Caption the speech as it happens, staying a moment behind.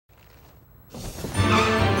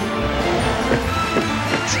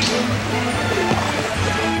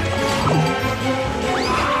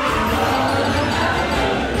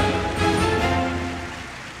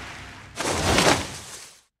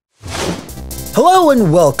Hello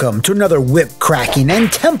and welcome to another whip-cracking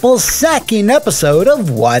and temple-sacking episode of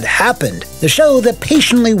What Happened, the show that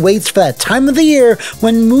patiently waits for that time of the year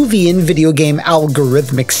when movie and video game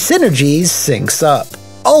algorithmic synergies syncs up.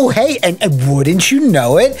 Oh hey, and wouldn't you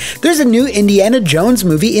know it, there's a new Indiana Jones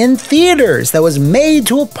movie in theaters that was made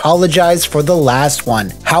to apologize for the last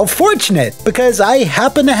one. How fortunate, because I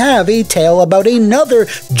happen to have a tale about another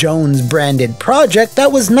Jones-branded project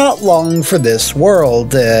that was not long for this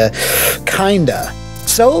world, kinda.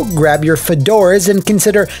 So grab your fedoras and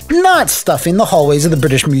consider not stuffing the hallways of the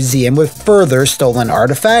British Museum with further stolen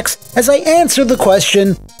artifacts as I answer the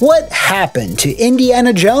question, what happened to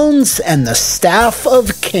Indiana Jones and the Staff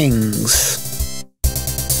of Kings?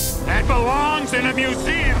 That belongs in a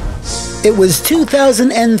museum! It was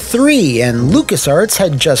 2003 and LucasArts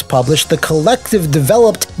had just published the collective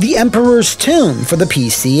developed The Emperor's Tomb for the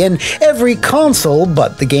PC and every console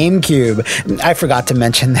but the GameCube. I forgot to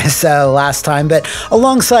mention this last time, but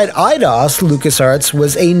alongside Eidos, LucasArts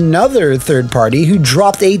was another third party who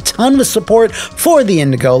dropped a ton of support for the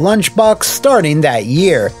Indigo lunchbox starting that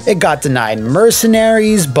year. It got denied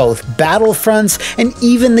Mercenaries, both Battlefronts, and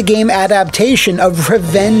even the game adaptation of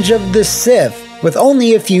Revenge of the Sith, with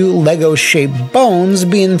only a few Lego-shaped bones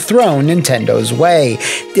being thrown Nintendo's way.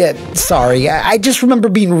 Sorry, I just remember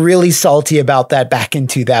being really salty about that back in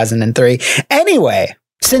 2003. Anyway,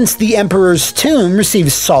 since The Emperor's Tomb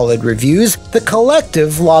received solid reviews, the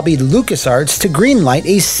collective lobbied LucasArts to greenlight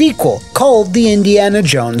a sequel called the Indiana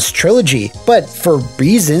Jones Trilogy, but for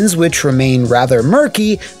reasons which remain rather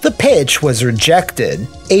murky, the pitch was rejected.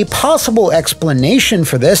 A possible explanation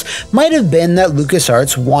for this might have been that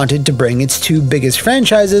LucasArts wanted to bring its two biggest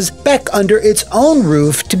franchises back under its own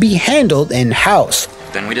roof to be handled in-house.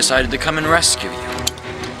 Then we decided to come and rescue you.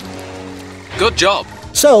 Good job.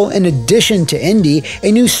 So, in addition to Indy,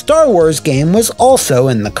 a new Star Wars game was also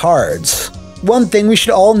in the cards. One thing we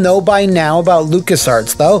should all know by now about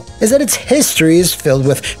LucasArts, though, is that its history is filled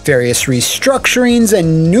with various restructurings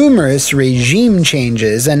and numerous regime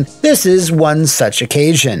changes, and this is one such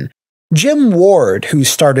occasion. Jim Ward, who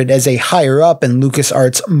started as a higher-up in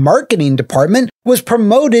LucasArts' marketing department, was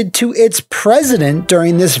promoted to its president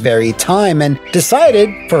during this very time and decided,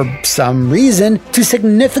 for some reason, to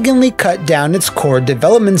significantly cut down its core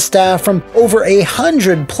development staff from over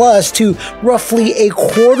 100 plus to roughly a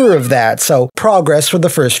quarter of that, so progress for the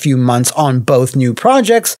first few months on both new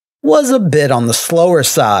projects was a bit on the slower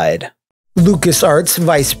side. LucasArts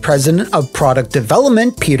Vice President of Product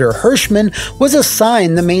Development, Peter Hirschman, was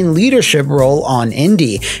assigned the main leadership role on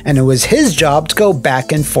Indy, and it was his job to go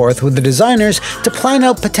back and forth with the designers to plan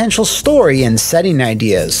out potential story and setting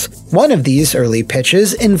ideas. One of these early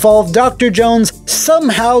pitches involved Dr. Jones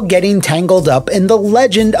somehow getting tangled up in the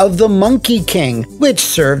legend of the Monkey King, which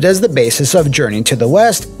served as the basis of Journey to the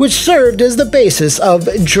West, which served as the basis of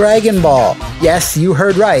Dragon Ball. Yes, you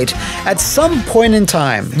heard right. At some point in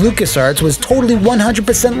time, LucasArts was totally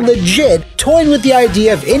 100% legit toying with the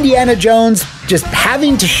idea of Indiana Jones just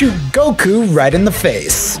having to shoot Goku right in the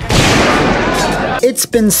face. It's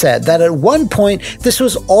been said that at one point this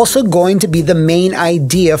was also going to be the main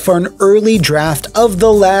idea for an early draft of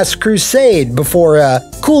The Last Crusade before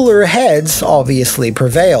cooler heads obviously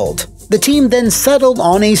prevailed. The team then settled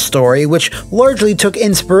on a story which largely took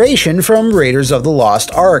inspiration from Raiders of the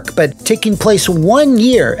Lost Ark, but taking place 1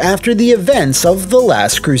 year after the events of The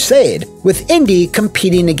Last Crusade, with Indy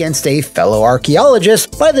competing against a fellow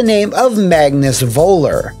archaeologist by the name of Magnus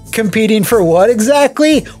Voller. Competing for what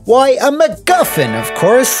exactly? Why, a MacGuffin, of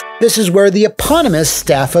course. This is where the eponymous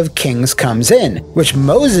Staff of Kings comes in, which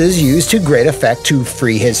Moses used to great effect to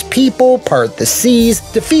free his people, part the seas,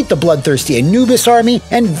 defeat the bloodthirsty Anubis army,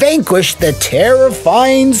 and vanquish the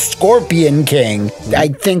terrifying Scorpion King. I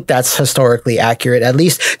think that's historically accurate, at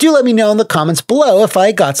least. Do let me know in the comments below if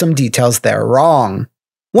I got some details there wrong.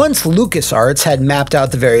 Once LucasArts had mapped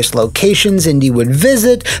out the various locations Indy would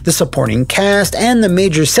visit, the supporting cast, and the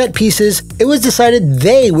major set pieces, it was decided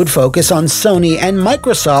they would focus on Sony and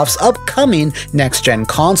Microsoft's upcoming next-gen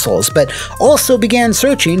consoles, but also began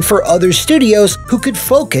searching for other studios who could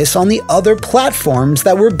focus on the other platforms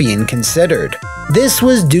that were being considered. This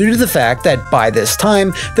was due to the fact that by this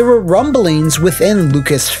time, there were rumblings within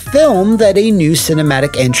Lucasfilm that a new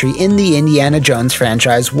cinematic entry in the Indiana Jones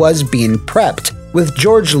franchise was being prepped, with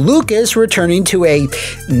George Lucas returning to a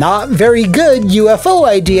not very good UFO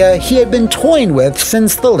idea he had been toying with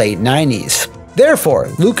since the late 90s. Therefore,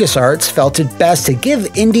 LucasArts felt it best to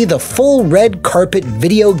give Indy the full red carpet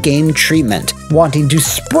video game treatment, wanting to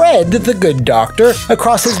spread the good doctor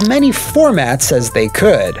across as many formats as they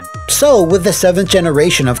could. So, with the 7th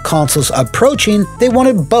generation of consoles approaching, they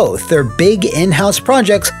wanted both their big in-house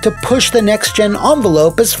projects to push the next-gen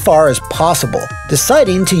envelope as far as possible,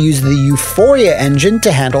 deciding to use the Euphoria engine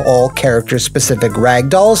to handle all character-specific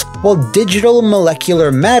ragdolls, while digital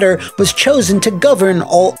molecular matter was chosen to govern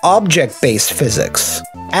all object-based physics.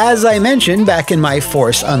 As I mentioned back in my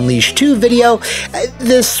Force Unleashed 2 video,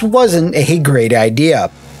 this wasn't a great idea.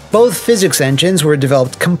 Both physics engines were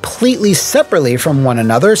developed completely separately from one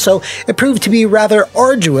another, so it proved to be rather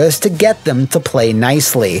arduous to get them to play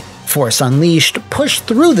nicely. Force Unleashed pushed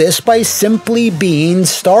through this by simply being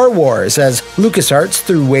Star Wars, as LucasArts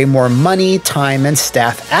threw way more money, time, and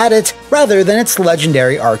staff at it, rather than its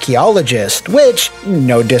legendary archaeologist, which,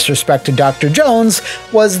 no disrespect to Dr. Jones,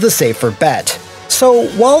 was the safer bet. So,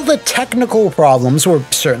 while the technical problems were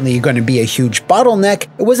certainly going to be a huge bottleneck,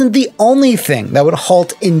 it wasn't the only thing that would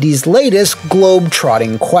halt Indie's latest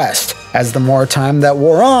globe-trotting quest, as the more time that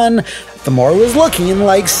wore on, the more it was looking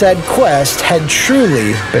like said quest had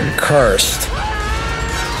truly been cursed.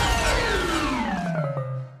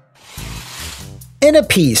 In a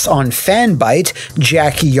piece on Fanbyte,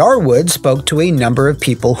 Jack Yarwood spoke to a number of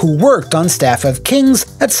people who worked on Staff of Kings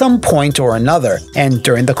at some point or another, and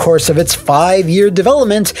during the course of its 5-year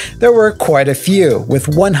development, there were quite a few, with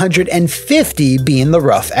 150 being the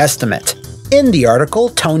rough estimate. In the article,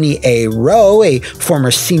 Tony A. Rowe, a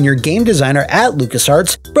former senior game designer at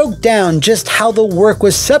LucasArts, broke down just how the work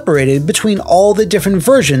was separated between all the different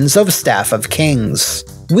versions of Staff of Kings.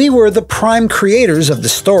 We were the prime creators of the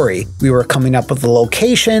story. We were coming up with the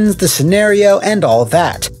locations, the scenario, and all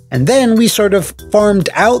that. And then we sort of farmed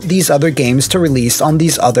out these other games to release on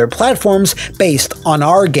these other platforms based on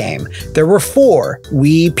our game. There were 4: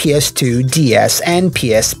 Wii, PS2, DS, and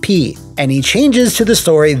PSP. Any changes to the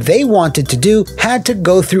story they wanted to do had to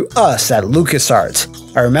go through us at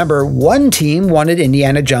LucasArts. I remember one team wanted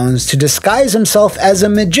Indiana Jones to disguise himself as a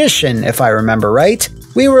magician, if I remember right.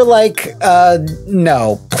 We were like,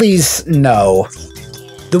 no, please no.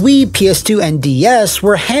 The Wii, PS2, and DS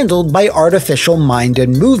were handled by Artificial Mind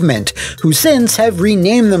and Movement, who since have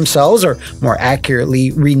renamed themselves, or more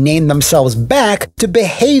accurately, renamed themselves back to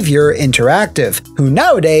Behavior Interactive, who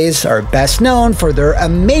nowadays are best known for their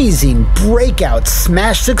amazing breakout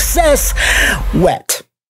smash success, Wet.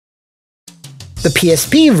 The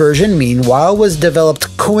PSP version, meanwhile, was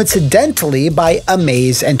developed coincidentally by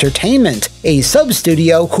Amaze Entertainment, a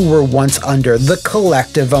sub-studio who were once under the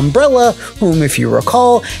Collective umbrella, whom, if you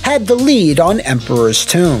recall, had the lead on Emperor's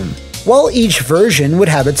Tomb. While each version would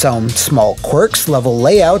have its own small quirks, level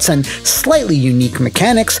layouts, and slightly unique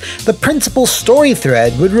mechanics, the principal story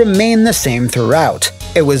thread would remain the same throughout.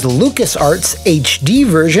 It was LucasArts' HD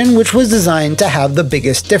version which was designed to have the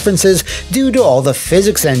biggest differences due to all the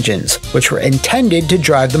physics engines, which were intended to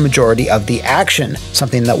drive the majority of the action,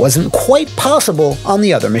 something that wasn't quite possible on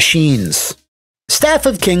the other machines. Staff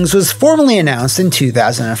of Kings was formally announced in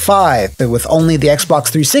 2005, but with only the Xbox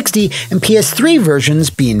 360 and PS3 versions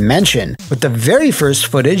being mentioned, with the very first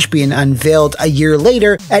footage being unveiled a year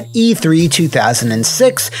later at E3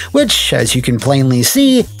 2006, which, as you can plainly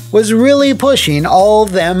see, was really pushing all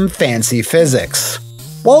them fancy physics.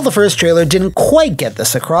 While the first trailer didn't quite get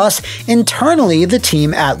this across, internally the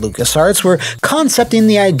team at LucasArts were concepting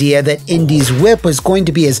the idea that Indie's whip was going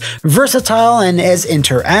to be as versatile and as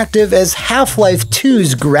interactive as Half-Life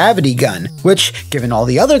 2's gravity gun, which, given all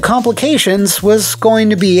the other complications, was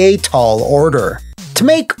going to be a tall order. To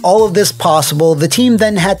make all of this possible, the team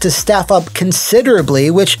then had to staff up considerably,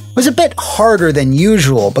 which was a bit harder than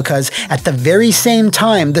usual because at the very same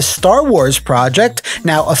time the Star Wars project,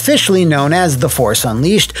 now officially known as The Force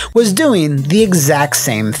Unleashed, was doing the exact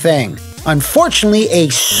same thing. Unfortunately, a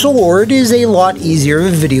sword is a lot easier of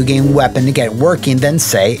a video game weapon to get working than,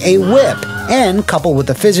 say, a whip, and coupled with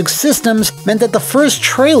the physics systems meant that the first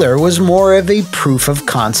trailer was more of a proof of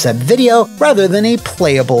concept video rather than a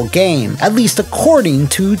playable game, at least according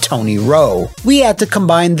to Tony Rowe. We had to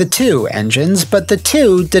combine the two engines, but the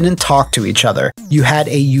two didn't talk to each other. You had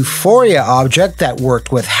a Euphoria object that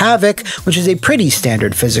worked with Havoc, which is a pretty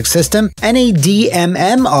standard physics system, and a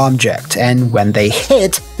DMM object, and when they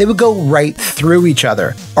hit, they would go right through each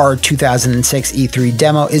other. Our 2006 E3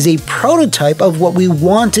 demo is a prototype of what we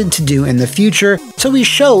wanted to do in the future, so we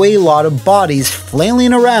show a lot of bodies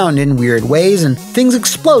flailing around in weird ways and things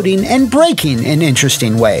exploding and breaking in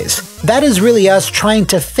interesting ways. That is really us trying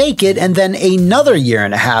to fake it, and then another year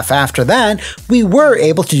and a half after that, we were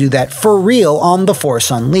able to do that for real on The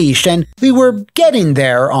Force Unleashed, and we were getting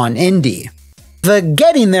there on Indie. The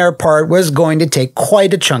getting there part was going to take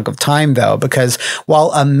quite a chunk of time though, because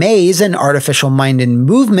while Amaze and Artificial Mind and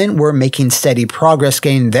Movement were making steady progress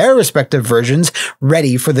getting their respective versions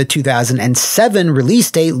ready for the 2007 release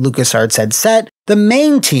date LucasArts had set, the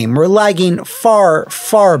main team were lagging far,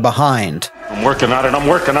 far behind. I'm working on it,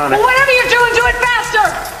 Whatever you're doing, do it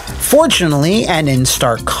faster! Fortunately, and in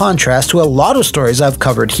stark contrast to a lot of stories I've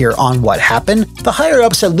covered here on What Happened, the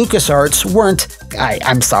higher-ups at LucasArts weren't,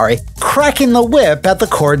 cracking the whip at the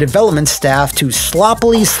core development staff to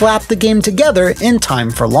sloppily slap the game together in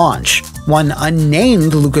time for launch. One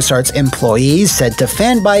unnamed LucasArts employee said to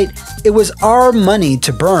Fanbyte, "It was our money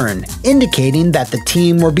to burn," indicating that the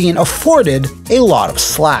team were being afforded a lot of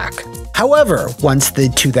slack. However, once the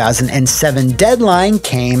 2007 deadline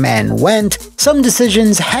came and went, some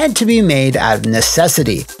decisions had to be made out of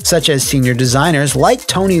necessity, such as senior designers like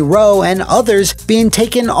Tony Rowe and others being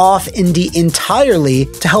taken off indie entirely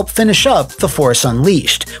to help finish up The Force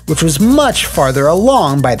Unleashed, which was much farther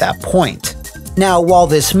along by that point. Now, while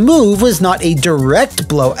this move was not a direct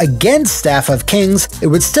blow against Staff of Kings, it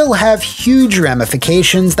would still have huge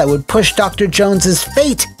ramifications that would push Dr. Jones's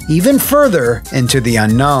fate even further into the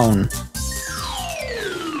unknown.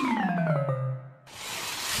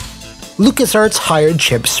 LucasArts hired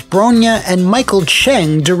Chip Spronia and Michael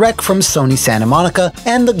Cheng direct from Sony Santa Monica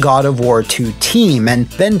and the God of War 2 team, and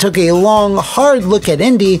then took a long, hard look at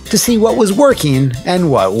Indy to see what was working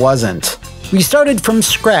and what wasn't. We started from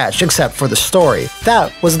scratch except for the story.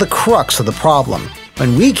 That was the crux of the problem.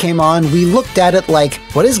 When we came on, we looked at it like,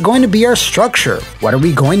 what is going to be our structure? What are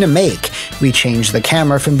we going to make? We changed the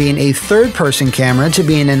camera from being a third-person camera to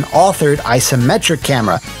being an authored isometric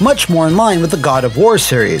camera, much more in line with the God of War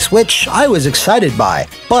series, which I was excited by.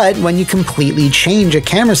 But when you completely change a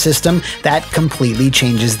camera system, that completely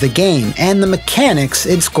changes the game and the mechanics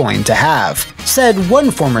it's going to have, said one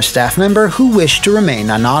former staff member who wished to remain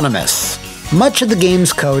anonymous. Much of the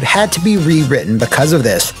game's code had to be rewritten because of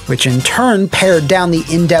this, which in turn pared down the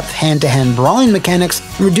in-depth hand-to-hand brawling mechanics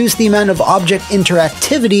and reduced the amount of object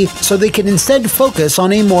interactivity so they could instead focus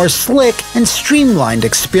on a more slick and streamlined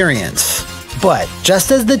experience. But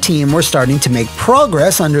just as the team were starting to make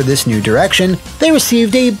progress under this new direction, they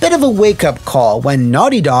received a bit of a wake-up call when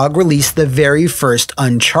Naughty Dog released the very first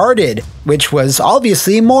Uncharted, which was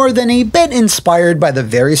obviously more than a bit inspired by the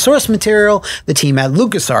very source material the team at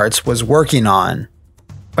LucasArts was working on.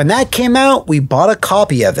 When that came out, we bought a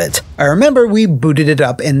copy of it. I remember we booted it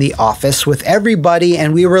up in the office with everybody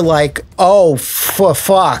and we were like, oh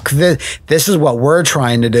fuck, this is what we're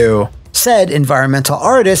trying to do, said environmental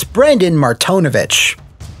artist Brandon Martonovich.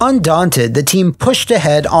 Undaunted, the team pushed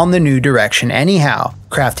ahead on the new direction anyhow,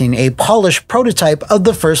 crafting a polished prototype of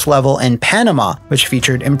the first level in Panama, which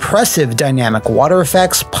featured impressive dynamic water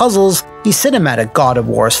effects, puzzles, a cinematic God of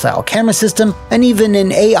War style camera system, and even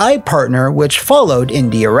an AI partner which followed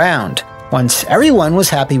Indy around. Once everyone was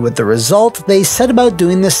happy with the result, they set about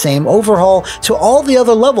doing the same overhaul to all the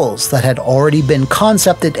other levels that had already been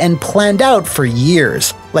concepted and planned out for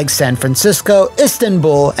years, like San Francisco,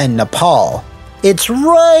 Istanbul, and Nepal. It's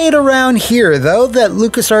right around here, though, that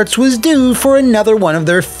LucasArts was due for another one of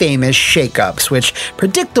their famous shakeups, which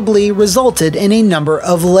predictably resulted in a number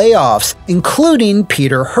of layoffs, including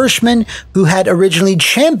Peter Hirschman, who had originally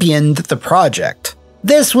championed the project.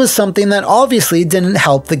 This was something that obviously didn't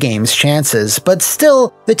help the game's chances, but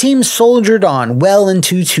still, the team soldiered on well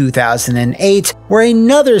into 2008, where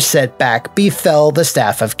another setback befell the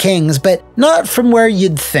Staff of Kings, but not from where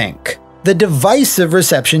you'd think. The divisive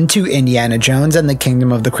reception to Indiana Jones and the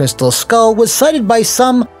Kingdom of the Crystal Skull was cited by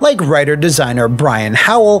some, like writer-designer Brian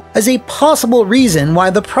Howell, as a possible reason why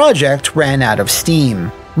the project ran out of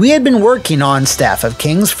steam. We had been working on Staff of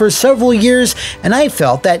Kings for several years, and I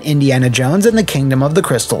felt that Indiana Jones and the Kingdom of the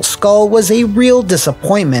Crystal Skull was a real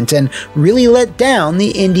disappointment and really let down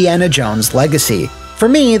the Indiana Jones legacy. For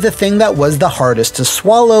me, the thing that was the hardest to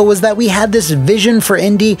swallow was that we had this vision for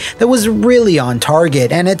Indy that was really on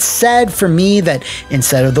target, and it's sad for me that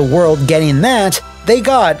instead of the world getting that, they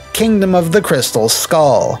got Kingdom of the Crystal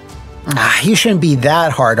Skull. You shouldn't be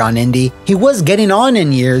that hard on Indy. He was getting on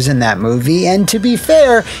in years in that movie, and to be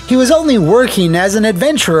fair, he was only working as an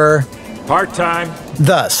adventurer part-time.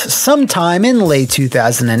 Thus, sometime in late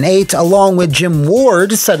 2008, along with Jim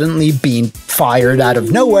Ward suddenly being fired out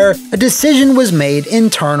of nowhere, a decision was made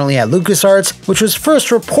internally at LucasArts, which was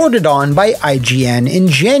first reported on by IGN in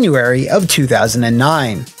January of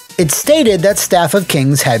 2009. It stated that Staff of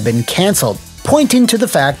Kings had been cancelled, pointing to the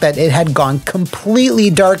fact that it had gone completely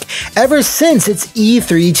dark ever since its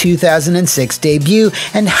E3 2006 debut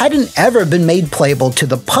and hadn't ever been made playable to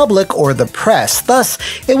the public or the press. Thus,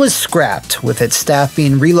 it was scrapped, with its staff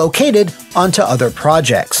being relocated onto other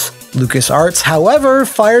projects. LucasArts, however,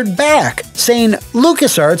 fired back, saying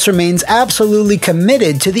LucasArts remains absolutely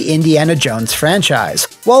committed to the Indiana Jones franchise.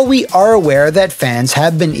 While we are aware that fans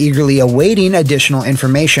have been eagerly awaiting additional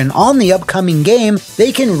information on the upcoming game,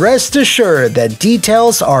 they can rest assured that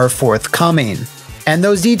details are forthcoming. And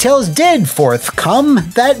those details did forthcome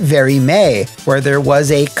that very May, where there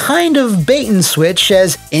was a kind of bait and switch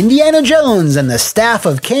as Indiana Jones and the Staff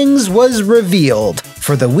of Kings was revealed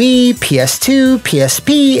for the Wii, PS2,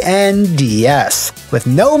 PSP, and DS, with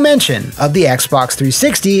no mention of the Xbox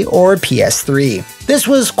 360 or PS3. This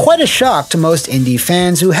was quite a shock to most indie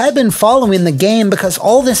fans who had been following the game because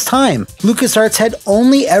all this time, LucasArts had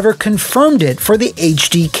only ever confirmed it for the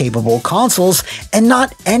HD-capable consoles and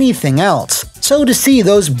not anything else. So to see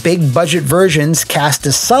those big-budget versions cast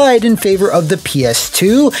aside in favor of the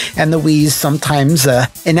PS2 and the Wii's sometimes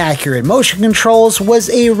inaccurate motion controls was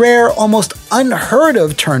a rare, almost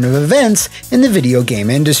unheard-of turn of events in the video game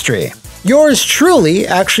industry. Yours truly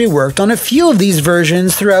actually worked on a few of these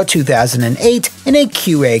versions throughout 2008 in a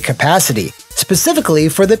QA capacity, specifically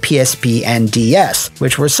for the PSP and DS,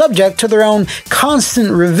 which were subject to their own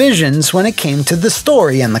constant revisions when it came to the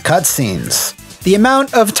story and the cutscenes. The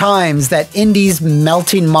amount of times that Indy's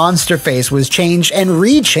melting monster face was changed and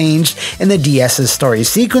rechanged in the DS's story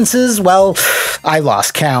sequences, well, I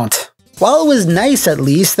lost count. While it was nice at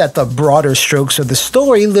least that the broader strokes of the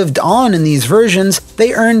story lived on in these versions,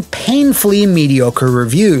 they earned painfully mediocre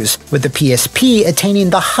reviews, with the PSP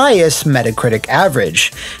attaining the highest Metacritic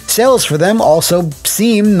average. Sales for them also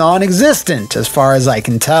seem non-existent as far as I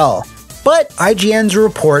can tell. But IGN's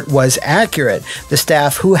report was accurate. The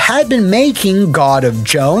staff who had been making God of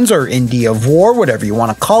Jones, or Indy of War, whatever you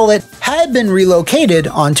want to call it, had been relocated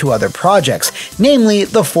onto other projects, namely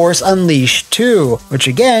The Force Unleashed 2, which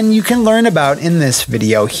again you can learn about in this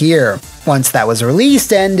video here. Once that was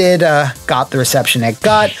released and it got the reception it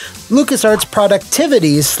got, LucasArts'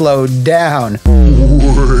 productivity slowed down.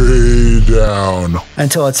 Way down.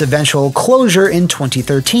 Until its eventual closure in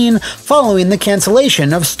 2013 following the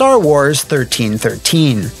cancellation of Star Wars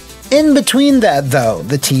 1313. In between that though,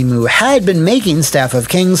 the team who had been making Staff of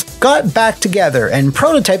Kings got back together and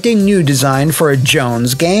prototyped a new design for a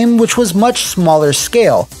Jones game which was much smaller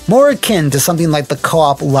scale, more akin to something like the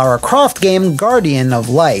co-op Lara Croft game Guardian of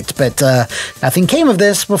Light, but nothing came of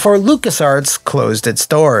this before LucasArts closed its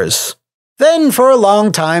doors. Then for a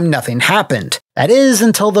long time nothing happened. That is,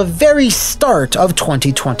 until the very start of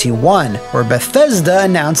 2021, where Bethesda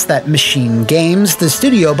announced that Machine Games, the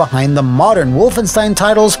studio behind the modern Wolfenstein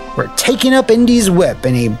titles, were taking up Indy's whip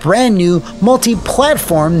in a brand new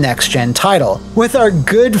multi-platform next-gen title, with our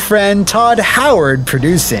good friend Todd Howard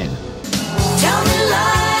producing. Tell me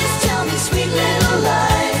lies, tell me sweet little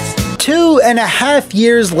lies. 2.5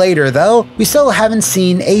 years later though, we still haven't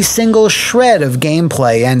seen a single shred of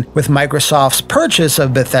gameplay, and with Microsoft's purchase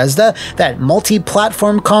of Bethesda, that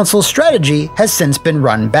multi-platform console strategy has since been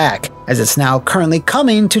run back, as it's now currently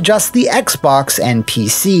coming to just the Xbox and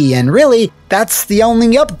PC, and really, that's the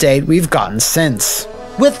only update we've gotten since.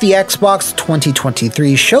 With the Xbox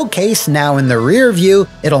 2023 showcase now in the rear view,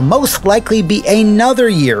 it'll most likely be another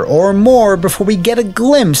year or more before we get a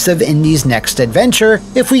glimpse of Indy's next adventure,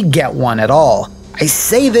 if we get one at all. I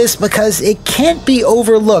say this because it can't be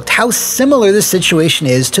overlooked how similar the situation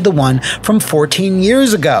is to the one from 14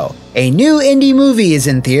 years ago. A new indie movie is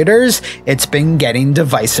in theaters, it's been getting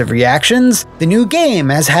divisive reactions, the new game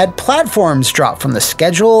has had platforms drop from the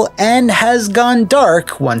schedule, and has gone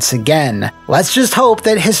dark once again. Let's just hope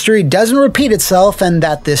that history doesn't repeat itself and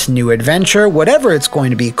that this new adventure, whatever it's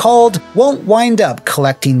going to be called, won't wind up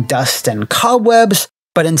collecting dust and cobwebs,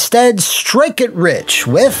 but instead strike it rich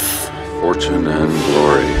with fortune and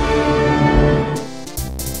glory.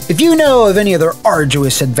 If you know of any other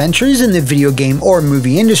arduous adventures in the video game or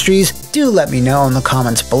movie industries, do let me know in the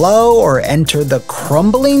comments below or enter the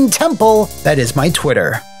crumbling temple that is my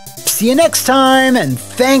Twitter. See you next time, and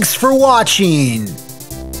thanks for watching!